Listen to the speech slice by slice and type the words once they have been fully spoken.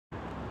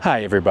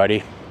Hi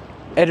everybody,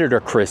 Editor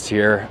Chris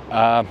here.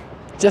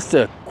 Just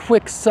a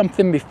quick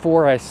something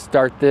before I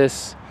start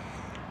this.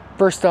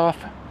 First off,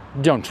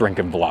 don't drink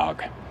and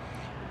vlog.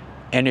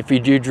 And if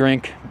you do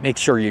drink, make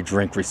sure you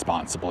drink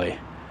responsibly.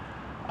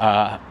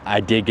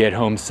 I did get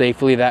home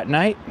safely that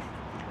night.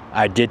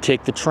 I did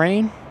take the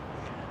train,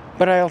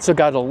 but I also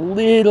got a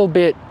little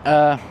bit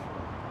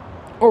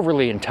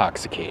overly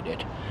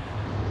intoxicated.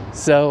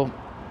 So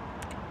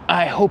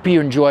I hope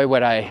you enjoy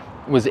what I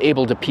was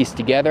able to piece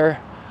together.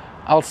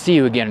 I'll see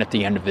you again at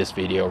the end of this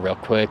video real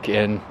quick,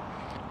 and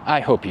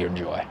I hope you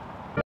enjoy.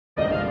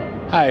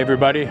 Hi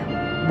everybody,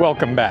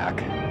 welcome back.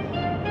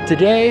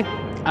 Today,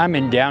 I'm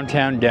in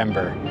downtown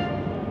Denver.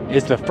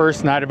 It's the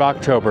first night of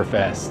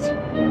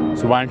Oktoberfest.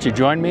 So why don't you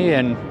join me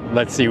and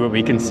let's see what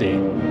we can see.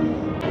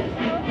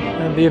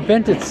 The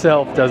event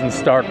itself doesn't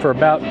start for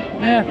about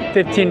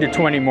 15 to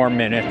 20 more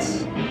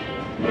minutes,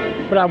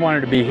 but I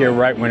wanted to be here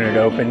right when it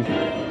opened.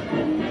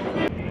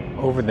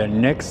 Over the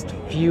next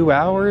few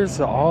hours,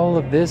 all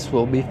of this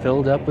will be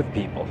filled up with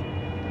people.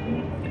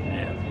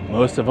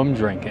 Most of them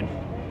drinking.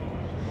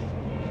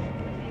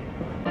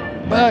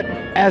 But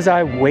as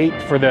I wait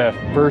for the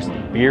first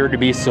beer to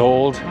be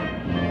sold,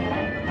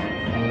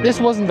 this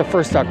wasn't the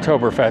first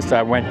Oktoberfest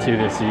I went to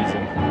this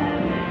season.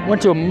 I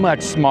went to a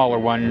much smaller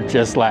one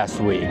just last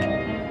week.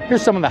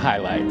 Here's some of the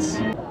highlights.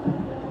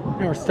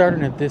 Now we're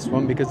starting at this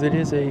one because it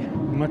is a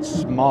much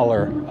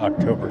smaller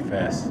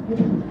Oktoberfest,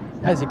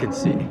 as you can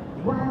see.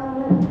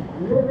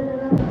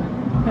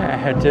 I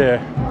had to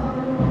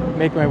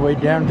make my way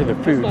down to the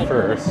food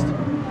first.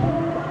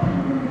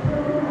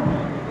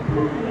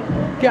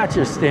 Got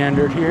your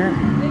standard here.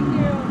 Thank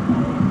you.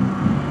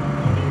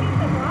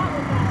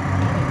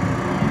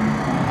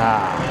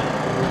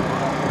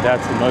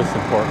 That's the most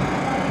important.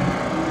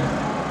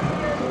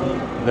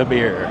 The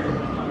beer.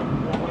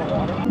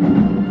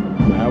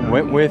 I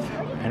went with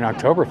an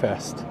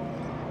Oktoberfest.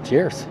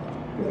 Cheers.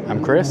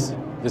 I'm Chris.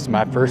 This is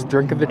my first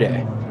drink of the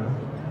day.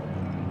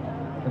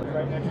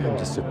 And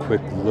just a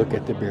quick look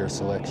at the beer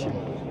selection.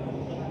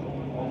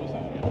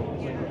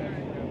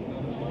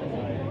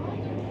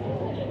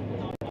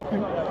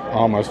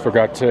 Almost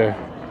forgot to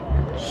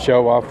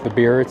show off the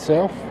beer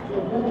itself.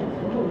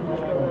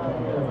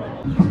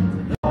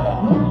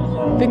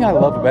 The thing I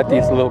love about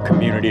these little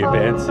community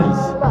events is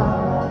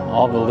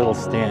all the little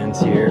stands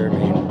here. I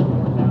mean,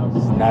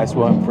 it's a nice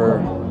one for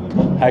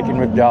hiking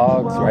with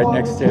dogs right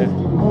next to,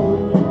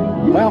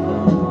 well,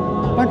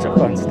 a bunch of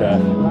fun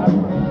stuff.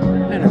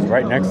 And it's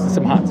right next to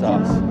some hot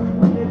sauce.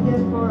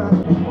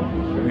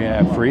 We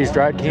have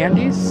freeze-dried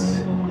candies.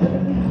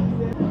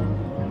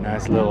 A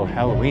nice little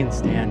Halloween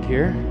stand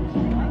here.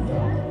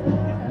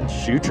 And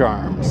shoe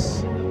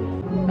charms.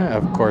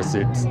 Of course,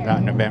 it's not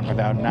an event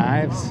without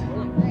knives.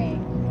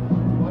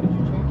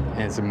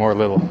 And some more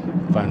little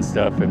fun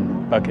stuff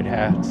and bucket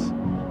hats.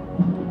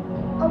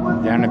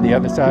 Down at the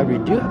other side, we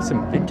do have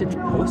some vintage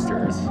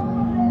posters.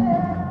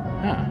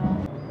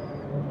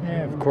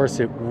 Of course,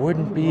 it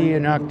wouldn't be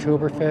an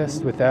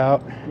Oktoberfest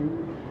without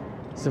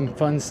some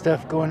fun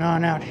stuff going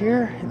on out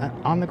here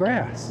on the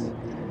grass.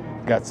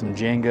 Got some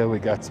Jenga, we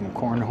got some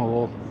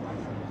cornhole,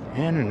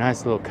 and a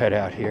nice little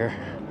cutout here.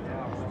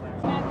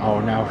 Oh,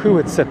 now who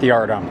would set the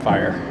art on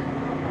fire?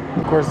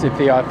 Of course, if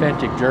the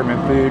authentic German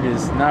food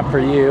is not for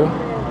you,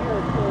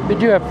 they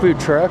do have food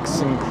trucks,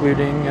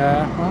 including,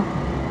 well,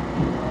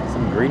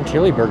 some green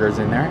chili burgers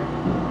in there.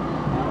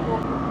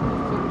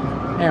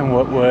 And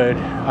what would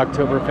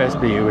Oktoberfest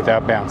be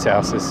without bounce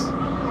houses?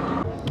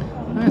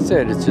 Like I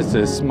said, it's just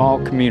a small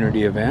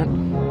community event.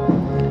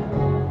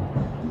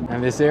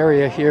 And this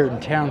area here in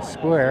Town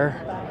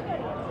Square,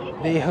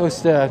 they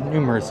host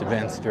numerous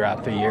events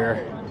throughout the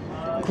year,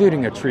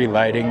 including a tree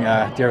lighting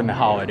during the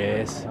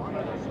holidays.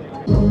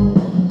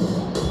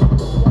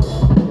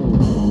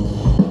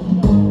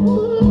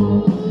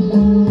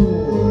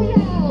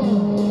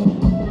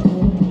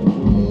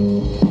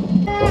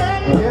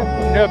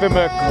 Nothing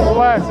but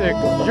classic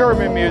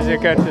German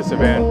music at this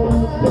event,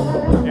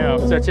 you know,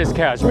 such as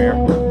Kashmir.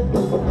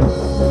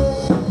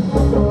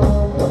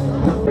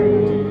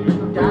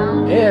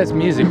 It has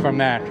music from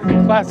that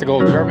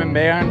classical German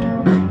band,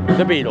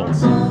 the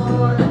Beatles.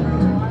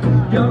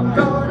 You're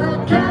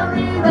gonna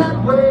carry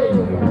that way.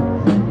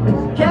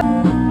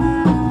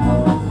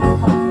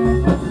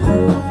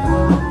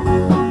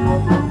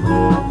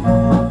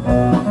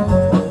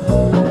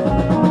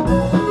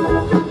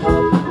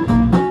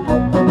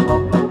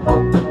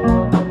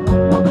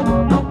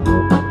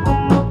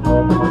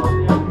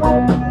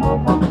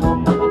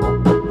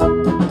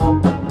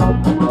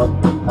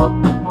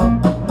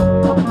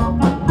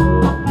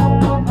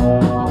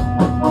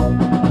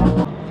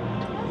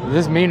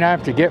 Does this mean I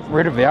have to get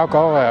rid of the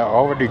alcohol I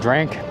already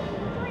drank?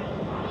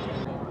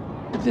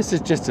 This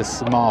is just a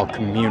small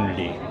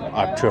community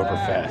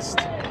Oktoberfest.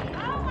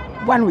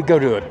 Why don't we go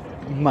to a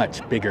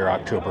much bigger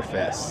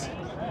Oktoberfest?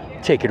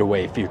 Take it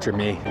away, future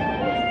me.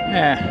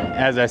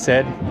 As I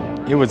said,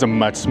 it was a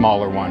much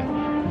smaller one.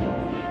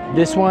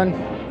 This one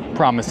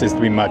promises to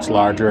be much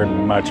larger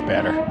and much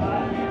better.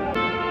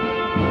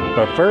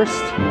 But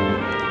first,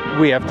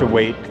 we have to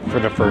wait for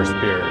the first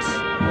beers.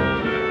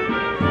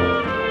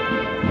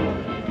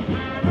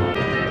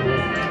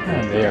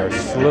 And they are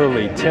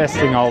slowly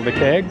testing all the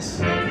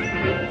kegs.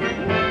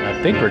 I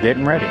think we're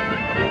getting ready.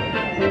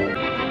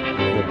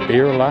 The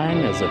beer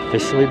line has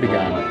officially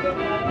begun.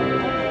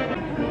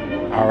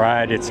 All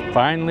right, it's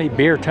finally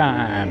beer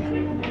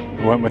time.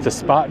 Went with a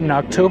spot in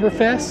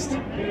Oktoberfest.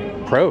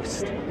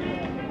 Prost.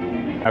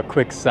 A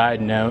quick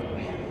side note,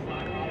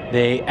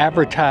 they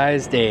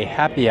advertised a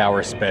happy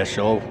hour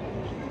special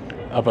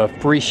of a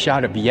free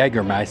shot of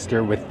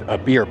Jägermeister with a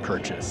beer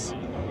purchase.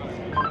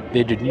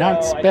 They did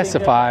not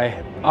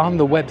specify on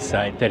the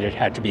website that it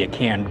had to be a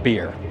canned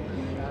beer.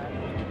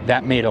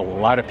 That made a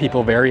lot of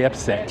people very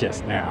upset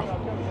just now.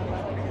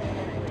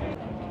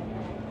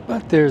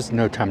 But there's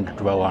no time to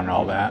dwell on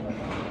all that.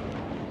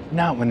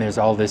 Not when there's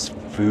all this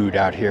food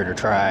out here to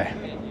try.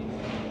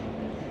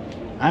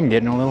 I'm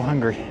getting a little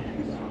hungry.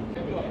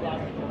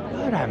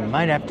 But I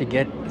might have to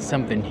get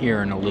something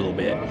here in a little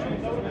bit.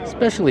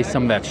 Especially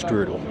some of that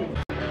strudel.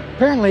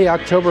 Apparently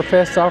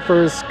Oktoberfest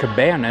offers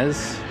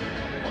cabanas.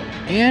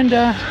 And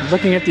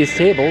looking at these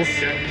tables,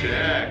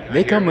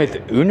 they come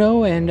with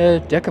Uno and a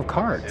deck of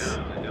cards.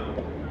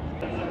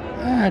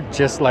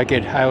 Just like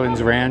at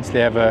Highlands Ranch, they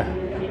have a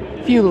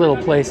few little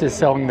places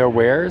selling their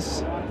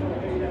wares.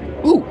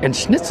 Ooh, and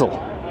schnitzel.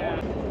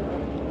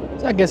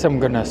 So I guess I'm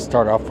gonna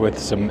start off with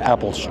some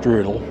apple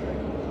strudel.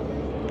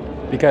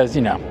 Because,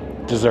 you know,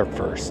 dessert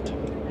first.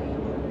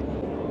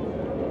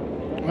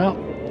 Well,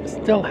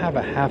 still have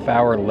a half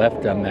hour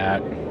left on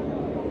that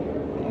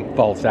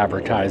false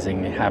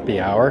advertising happy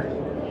hour.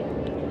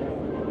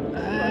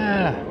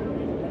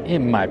 It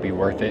might be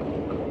worth it.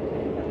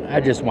 I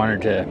just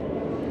wanted to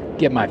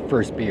get my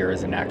first beer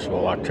as an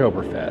actual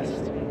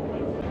Oktoberfest.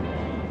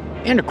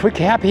 And a quick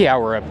happy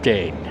hour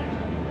update.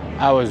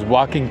 I was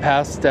walking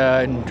past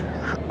and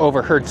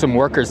overheard some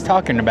workers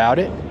talking about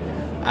it.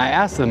 I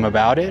asked them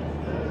about it.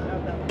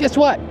 Guess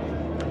what?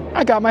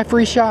 I got my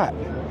free shot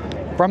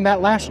from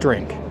that last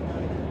drink.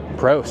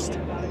 Prost.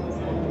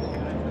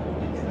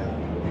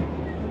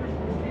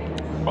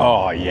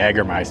 Oh,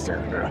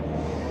 Jägermeister.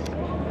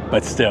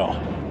 But still,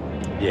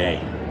 yay.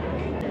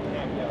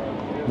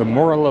 The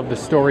moral of the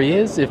story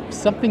is, if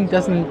something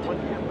doesn't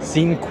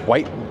seem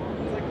quite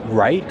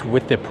right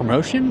with the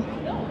promotion,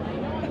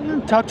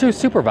 talk to a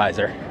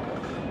supervisor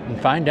and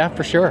find out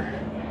for sure.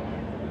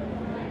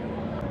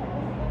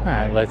 All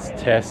right, let's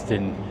test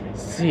and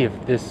see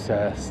if this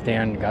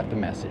stand got the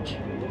message.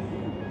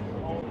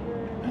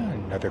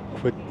 Another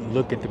quick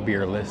look at the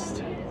beer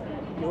list.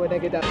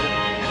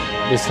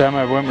 This time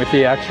I went with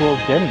the actual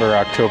Denver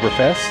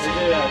Oktoberfest.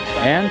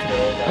 And,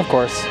 of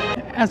course,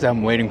 as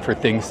I'm waiting for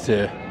things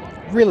to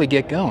really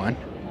get going,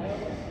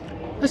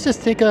 let's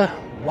just take a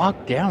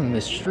walk down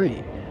this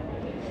street.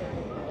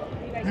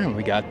 And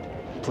we got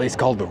a place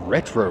called the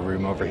Retro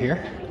Room over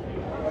here.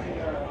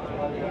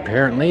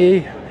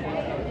 Apparently,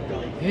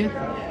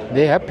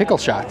 they have pickle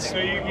shots.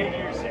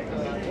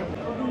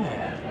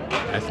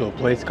 Nice little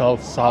place called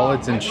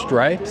Solids and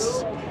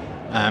Stripes.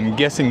 I'm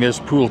guessing there's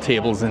pool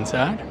tables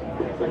inside.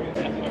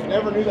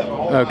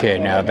 Okay,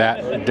 now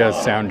that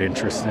does sound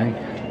interesting.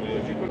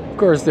 Of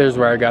course, there's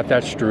where I got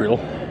that strudel.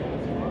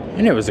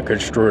 And it was a good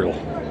strudel.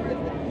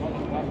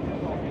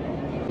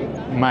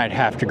 Might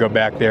have to go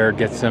back there,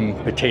 get some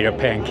potato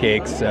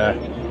pancakes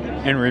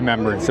in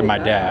remembrance of my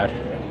dad.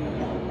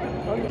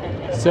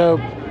 So,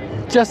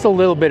 just a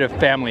little bit of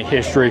family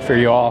history for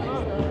you all.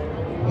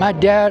 My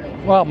dad,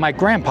 well, my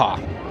grandpa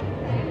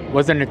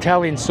was an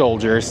Italian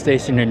soldier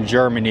stationed in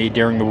Germany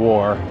during the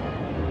war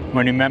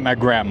when he met my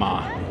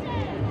grandma.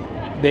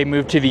 They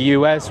moved to the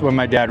US when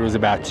my dad was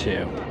about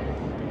 2.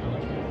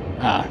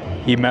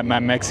 He met my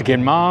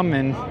Mexican mom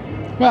and,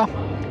 well,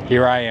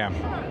 here I am.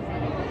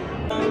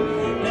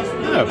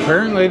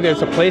 Apparently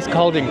there's a place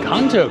called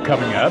Encanto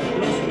coming up,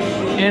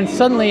 and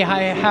suddenly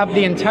I have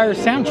the entire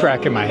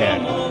soundtrack in my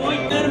head.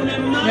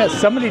 Yeah,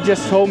 somebody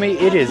just told me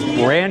it is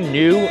brand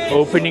new,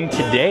 opening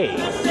today.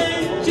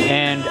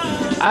 And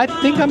I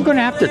think I'm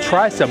gonna have to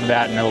try some of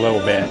that in a little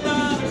bit.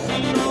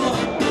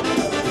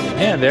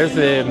 Yeah, there's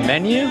the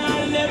menu,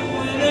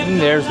 and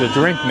there's the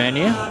drink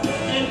menu.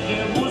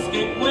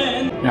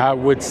 Now I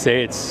would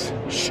say it's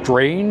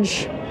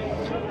strange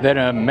that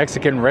a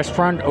Mexican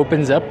restaurant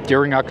opens up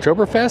during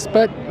Oktoberfest,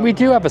 but we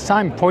do have a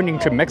sign pointing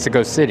to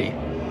Mexico City.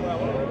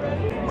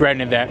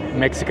 Granted that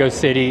Mexico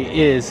City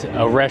is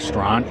a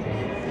restaurant,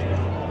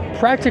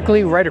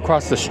 practically right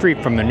across the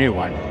street from the new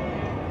one.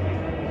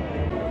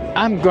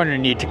 I'm gonna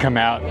need to come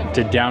out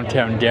to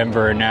downtown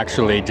Denver and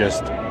actually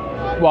just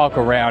walk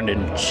around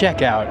and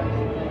check out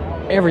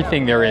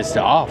everything there is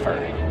to offer.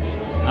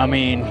 I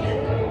mean,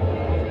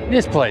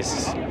 this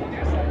place,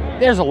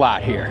 there's a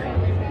lot here.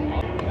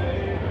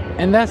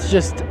 And that's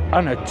just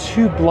on a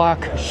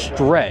 2-block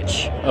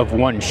stretch of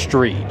one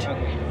street.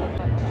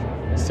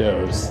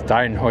 So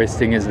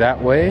Steinhoisting is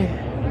that way.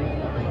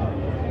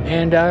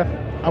 And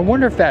I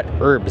wonder if that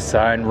herb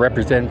sign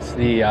represents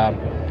the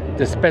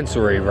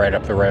dispensary right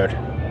up the road.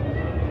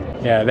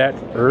 Yeah, that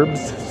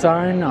herbs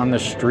sign on the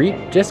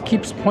street just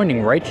keeps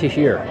pointing right to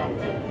here.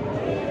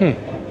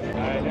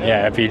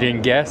 Yeah, if you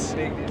didn't guess,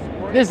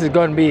 this is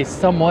going to be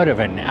somewhat of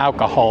an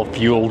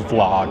alcohol-fueled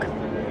vlog.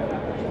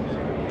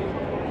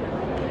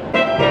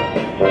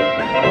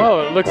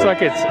 Well, it looks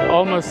like it's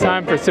almost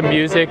time for some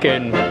music,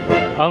 and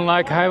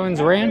unlike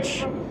Highlands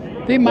Ranch,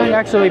 they might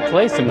actually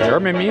play some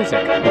German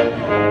music.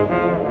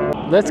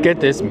 Let's get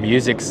this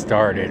music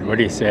started. What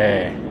do you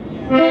say?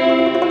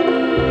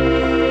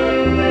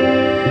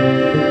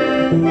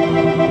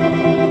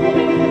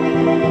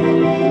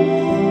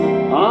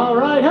 All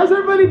right, how's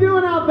everybody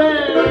doing out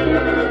there?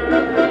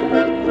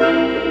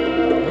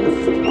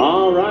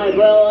 All right,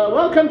 well,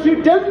 welcome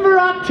to Denver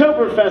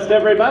Oktoberfest,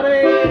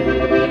 everybody.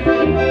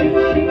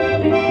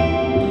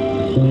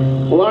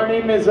 Well, our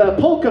name is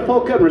Polka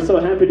Folka, and we're so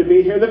happy to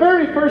be here. The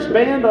very first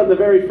band on the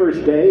very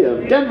first day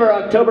of Denver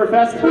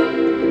Oktoberfest.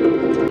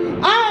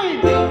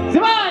 Ein,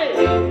 zwei,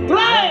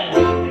 drei,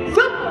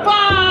 super!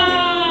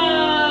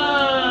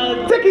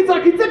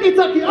 Ziki-zaki,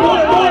 ziki-zaki,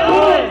 oi, oi,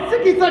 oi!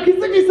 Ziki-zaki,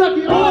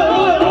 ziki-zaki, oi,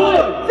 oi, oi!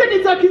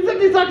 Ziki-zaki,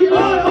 ziki-zaki,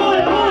 oi, oi,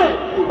 oi!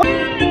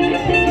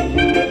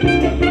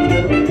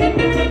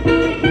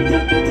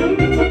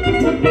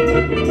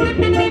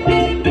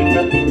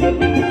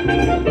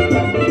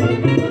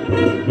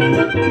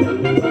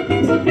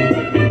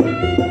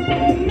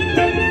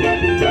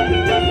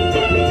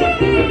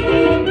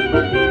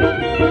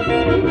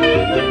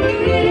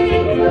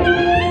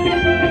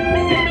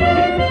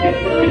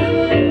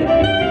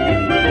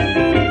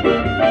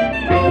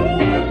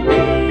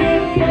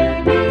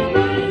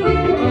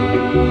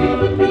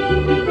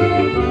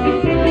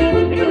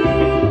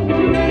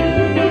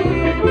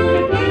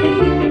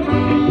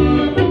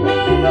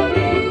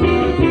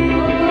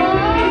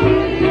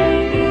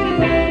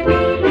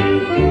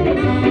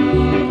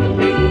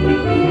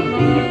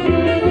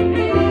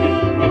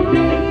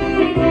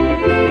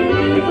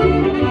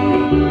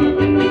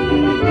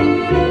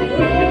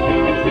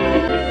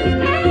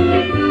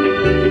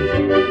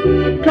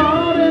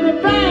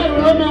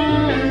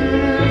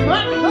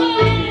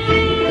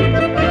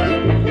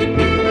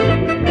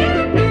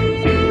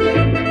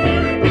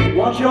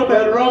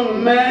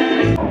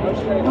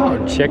 Oh,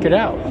 check it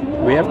out.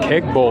 We have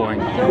keg bowling.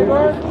 3,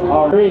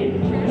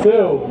 2,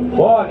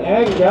 1,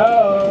 and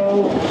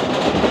go!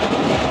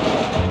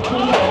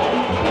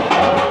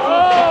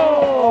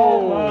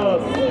 Oh!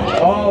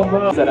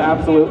 Almost. Said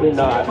absolutely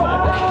not.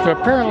 So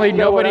apparently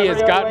nobody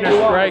has gotten a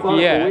strike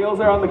yet. The wheels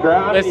are on the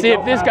ground. Let's see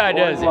if this guy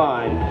does it.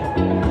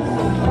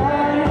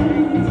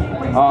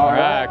 All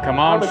right, come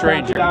on,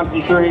 stranger. Down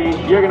from 3,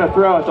 you're gonna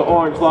throw at the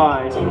orange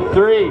line.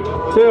 3,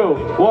 2,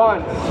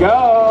 1,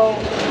 go!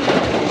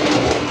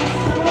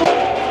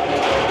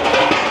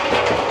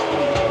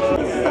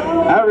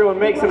 Everyone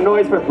make some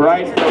noise for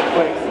Bryce real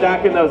quick,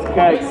 stacking those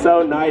kegs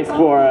so nice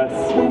for us.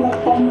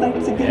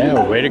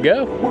 Yeah, way to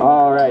go.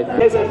 All right.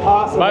 Is it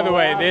possible? By the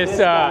way, this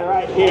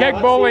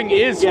keg bowling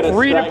is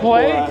free to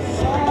play,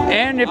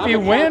 and if you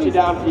win,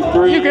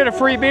 you get a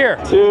free beer.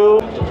 2.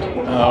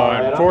 Oh,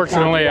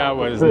 unfortunately, I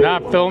was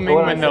not filming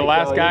when the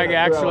last guy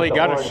actually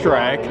got a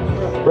strike.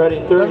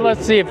 Ready, 3, But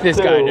let's see if this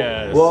guy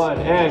does. 1,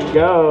 and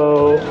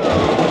go.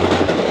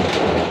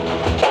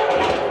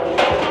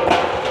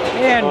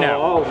 And no.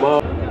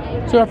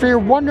 So if you're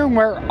wondering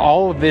where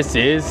all of this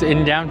is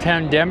in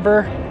downtown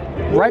Denver,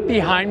 right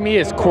behind me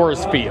is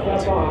Coors Field.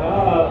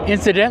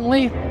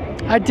 Incidentally,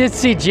 I did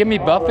see Jimmy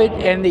Buffett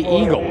and the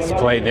Eagles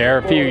play there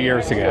a few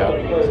years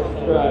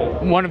ago.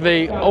 One of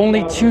the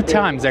only 2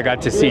 times I got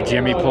to see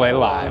Jimmy play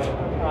live.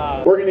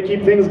 We're going to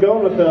keep things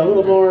going with a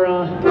little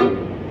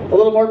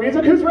more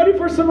music. Who's ready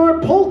for some more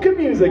polka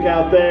music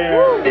out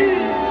there?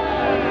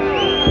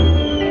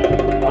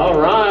 All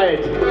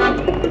right.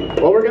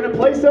 Well, we're going to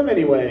play some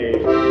anyway.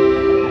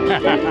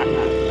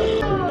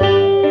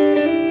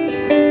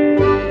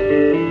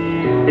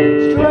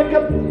 Strike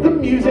up the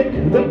music,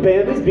 the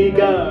band has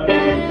begun.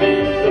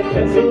 The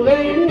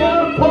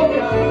Pennsylvania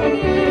polka.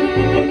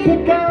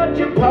 Pick out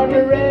your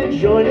partner and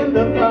join in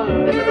the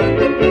fun.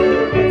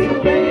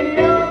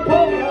 Pennsylvania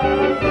polka.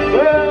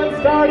 Well, it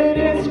started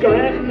in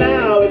Scranton,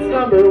 now it's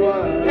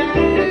 #1.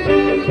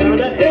 It's time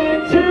to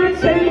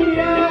entertain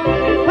ya.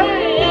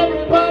 Hey,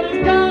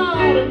 everybody's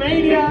got a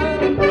mania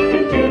to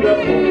do the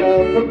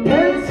polka from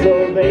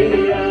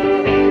Pennsylvania.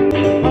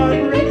 Heart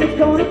rate is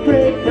gonna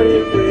break,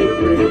 break, break,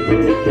 break,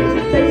 break.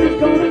 Baby's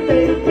gonna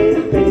fade,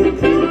 fade, fade,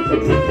 fade.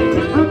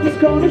 I'm just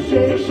gonna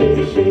shake,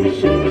 shake, shake,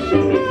 shake,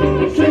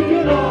 shake. Shake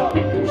it off,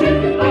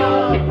 shake it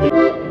off.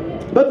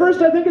 But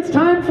first, I think it's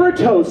time for a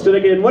toast. And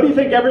again, what do you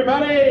think,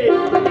 everybody?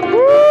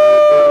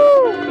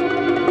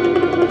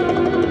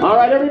 All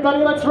right,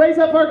 everybody, let's raise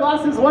up our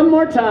glasses one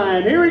more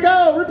time. Here we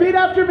go. Repeat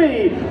after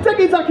me.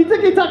 Tiki-taki,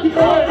 tiki-taki,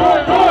 oi,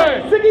 oi,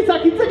 oi.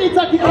 Tiki-taki,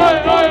 tiki-taki,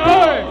 oi, oi,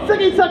 oi.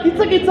 Tiki-taki,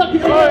 tiki-taki,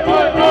 oi,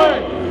 oi, oi.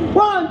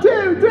 1,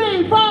 2,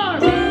 3, 4.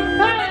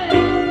 Hey!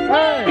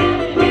 Hey!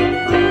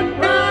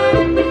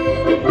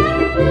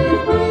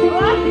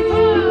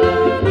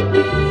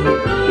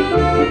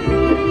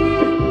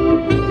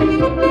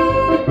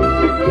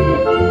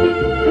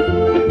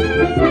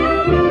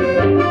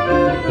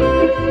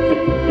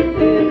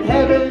 In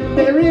heaven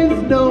there is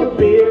no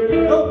beer.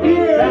 No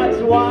beer. That's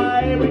why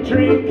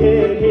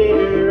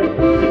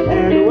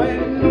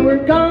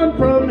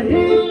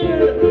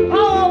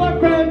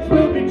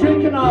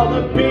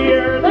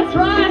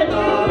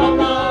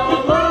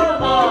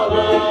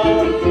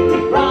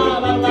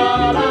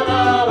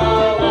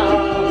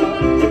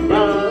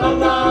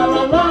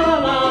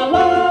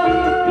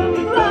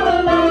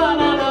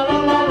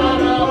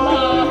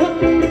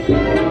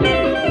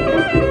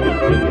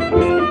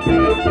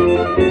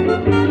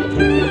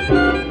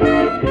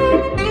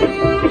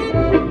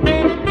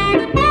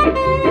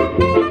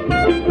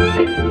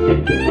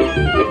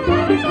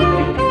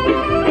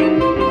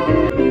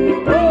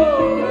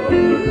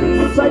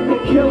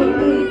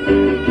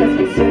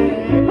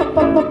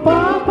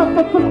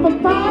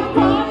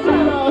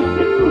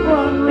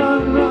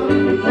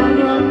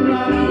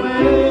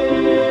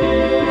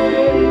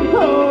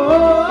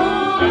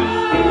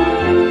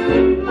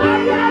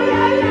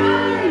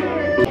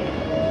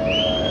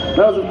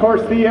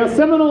course, the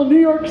seminal New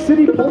York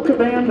City polka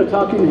band, the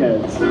Talking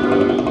Heads.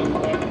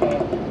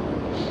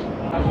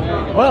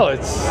 Well,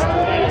 it's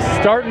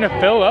starting to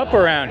fill up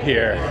around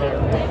here.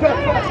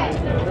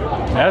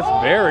 That's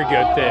a very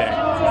good thing.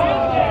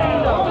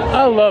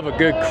 I love a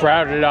good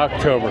crowded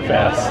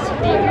Oktoberfest.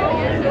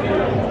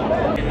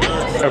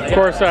 Of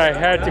course, I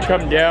had to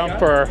come down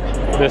for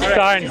the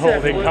sign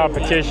holding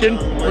competition.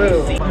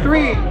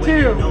 3,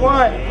 2, 1,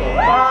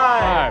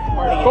 5.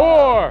 5,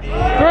 4, 3,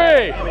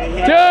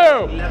 2,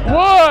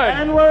 1.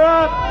 And we're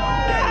up.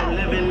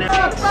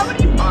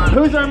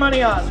 Who's our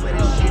money on?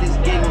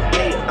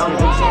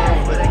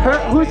 Her,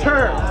 who's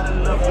her?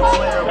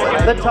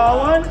 The tall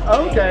one?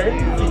 Okay.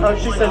 Oh,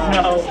 she says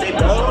no.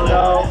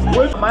 No.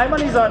 My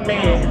money's on me.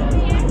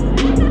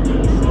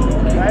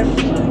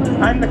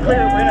 I'm the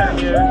clear winner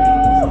here.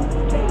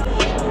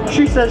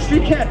 She says she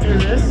can't do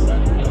this.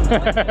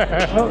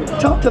 Oh,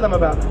 talk to them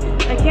about it.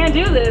 I can't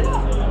do this.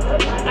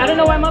 I don't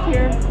know why I'm up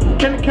here.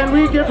 Can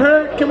we give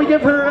her some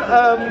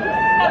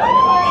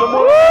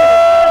more?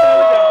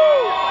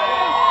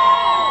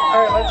 All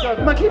right, let's go.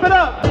 Come on, keep it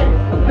up.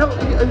 No,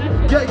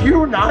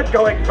 you're not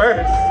going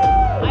first.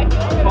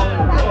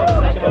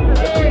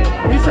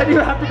 You said you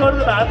have to go to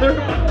the bathroom?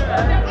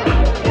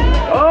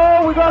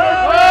 Oh, we got her.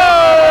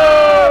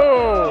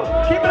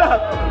 Oh! Keep it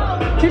up.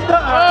 Keep the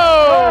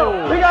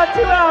Oh! We got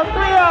 2 out,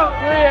 3 out.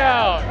 3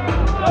 out.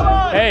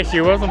 Hey,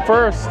 she wasn't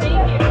first. Oh!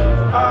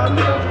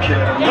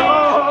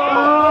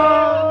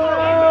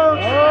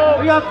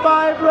 We got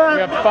 5 left. We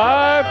got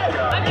 5.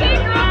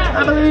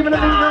 I believe in it.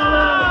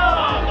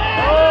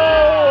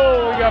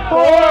 Oh, we got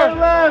 4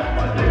 left.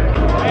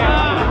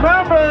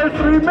 Remember,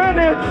 3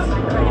 minutes.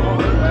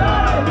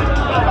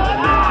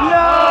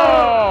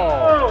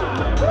 No. Oh.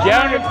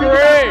 Down to 3.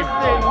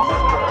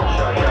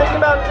 Think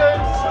about good,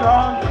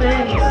 strong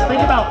things.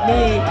 Think about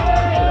me.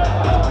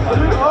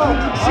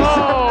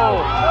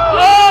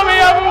 Oh, we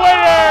have a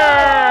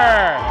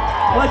winner!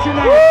 what's your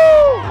name?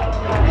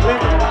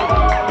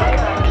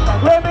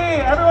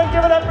 Libby. Everyone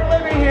give it up for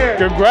Libby here.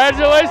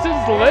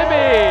 Congratulations,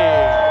 Libby!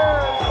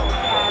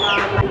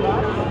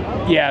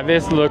 Yeah,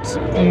 this looks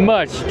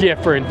much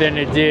different than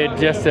it did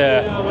just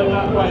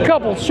a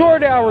couple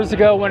short hours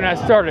ago when I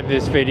started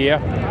this video.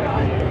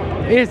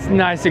 It's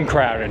nice and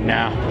crowded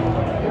now.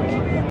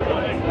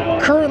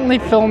 Currently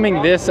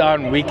filming this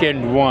on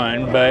weekend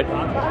 1, but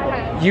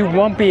you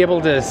won't be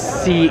able to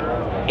see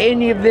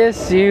any of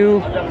this.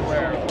 You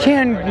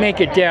can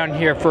make it down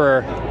here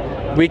for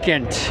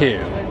weekend 2.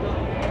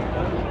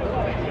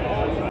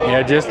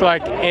 Yeah, just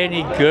like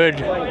any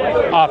good,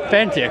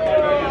 authentic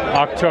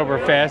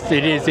Oktoberfest,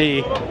 it is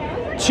a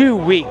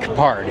 2-week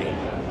party.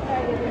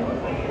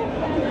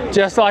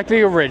 Just like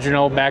the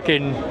original back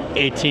in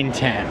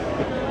 1810.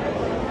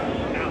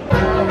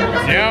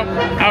 Yep,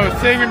 I was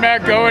thinking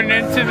about going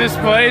into this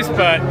place,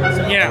 but,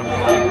 you know,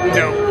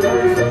 no.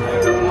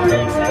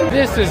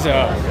 This is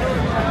a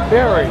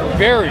very,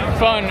 very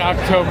fun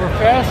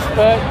Oktoberfest,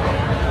 but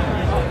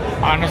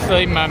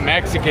honestly, my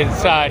Mexican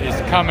side is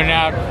coming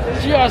out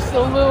just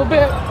a little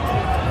bit.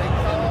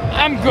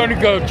 I'm gonna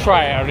go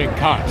try out in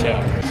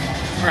contact.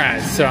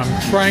 Alright, so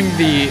I'm trying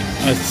the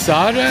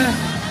asada,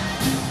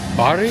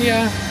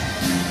 barria,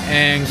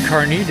 and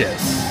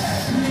carnitas.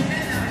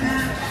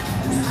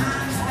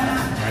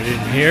 Right in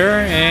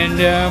here,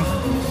 and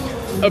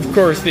of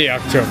course the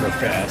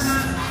Oktoberfest.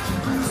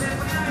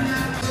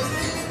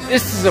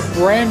 This is a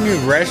brand new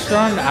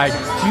restaurant. I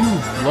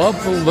do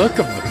love the look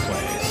of the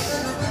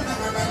place.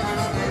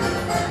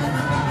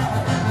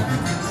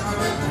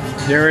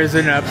 There is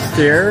an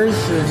upstairs,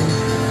 and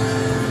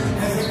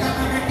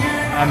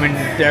I mean,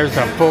 there's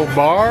a full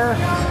bar.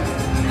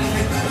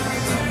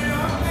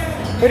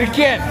 But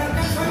again,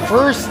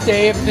 first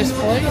day of this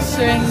place,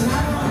 and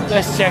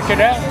let's check it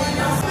out.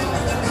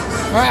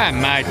 Alright,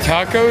 my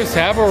tacos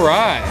have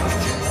arrived.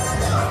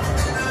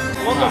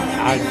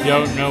 I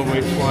don't know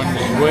which one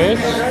is which.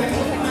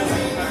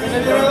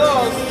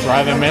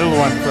 Try the middle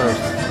one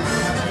first.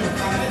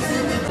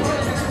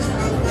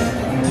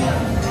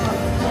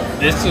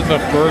 This is the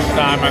first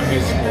time on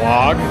this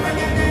vlog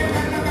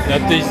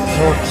that these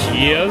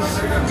tortillas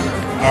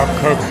are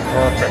cooked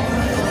perfect.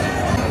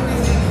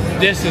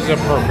 This is a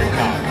perfect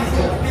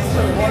taco.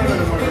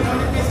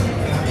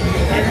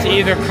 It's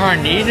either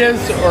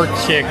carnitas or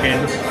chicken.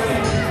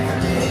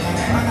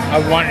 I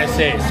want to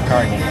say it's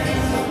carnitas.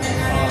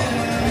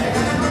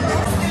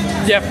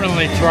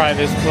 Definitely try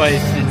this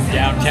place in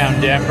downtown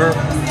Denver.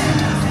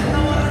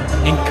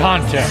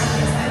 Encanto.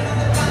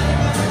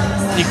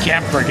 You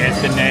can't forget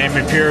the name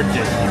if you're a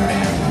Disney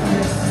fan.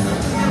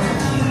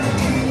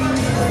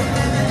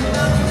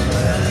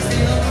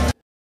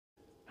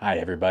 Hi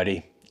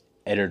everybody,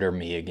 editor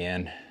me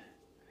again.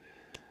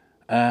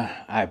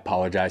 I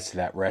apologize to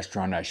that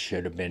restaurant. I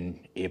should have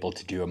been able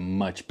to do a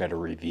much better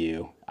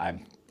review.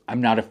 I'm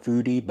not a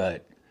foodie,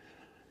 but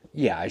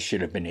yeah, I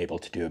should have been able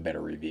to do a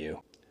better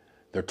review.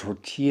 The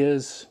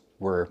tortillas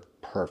were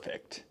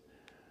perfect.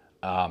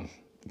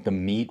 The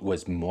meat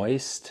was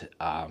moist.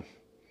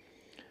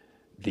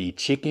 The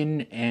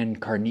chicken and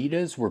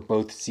carnitas were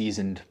both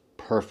seasoned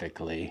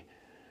perfectly.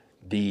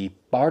 The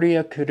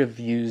bardia could have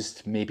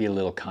used maybe a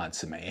little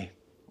consomme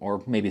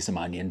or maybe some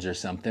onions or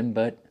something,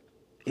 but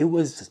it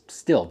was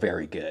still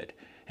very good.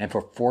 And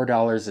for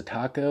 $4 a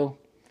taco,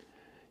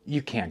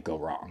 you can't go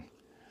wrong.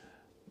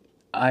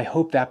 I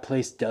hope that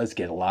place does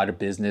get a lot of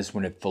business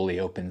when it fully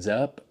opens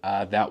up.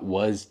 That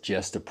was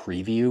just a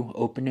preview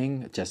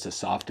opening, just a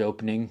soft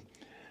opening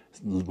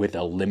with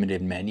a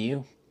limited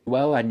menu.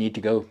 Well, I need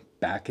to go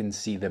back and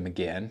see them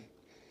again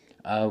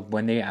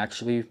when they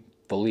actually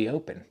fully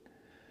open.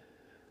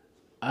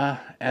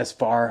 As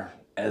far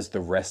as the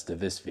rest of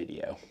this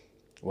video,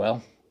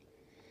 well,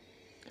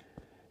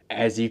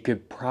 as you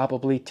could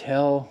probably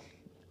tell,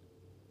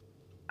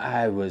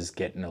 I was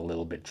getting a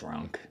little bit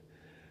drunk.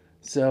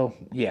 So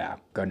yeah,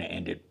 gonna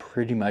end it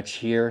pretty much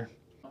here.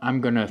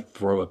 I'm gonna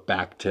throw it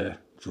back to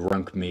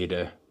drunk me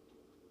to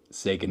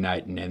say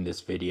goodnight and end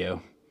this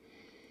video.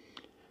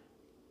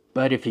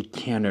 But if you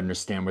can't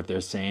understand what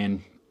they're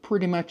saying,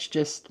 pretty much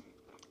just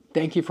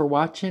thank you for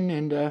watching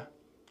and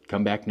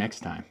come back next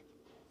time.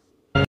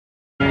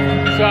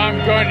 So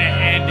I'm going to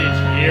end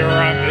it here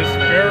on this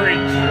very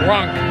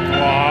drunk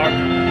vlog.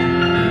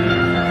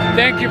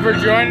 Thank you for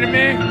joining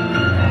me.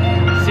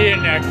 See you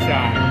next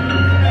time.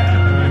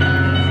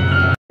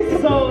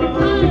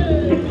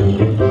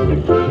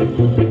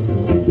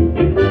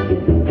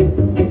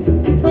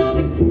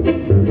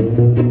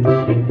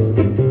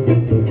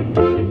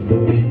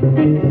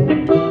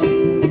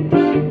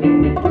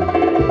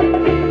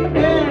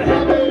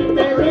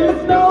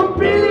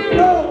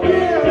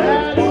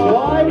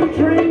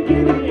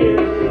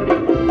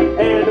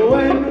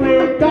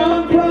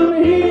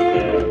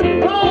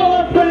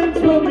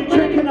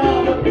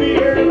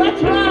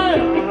 That's right.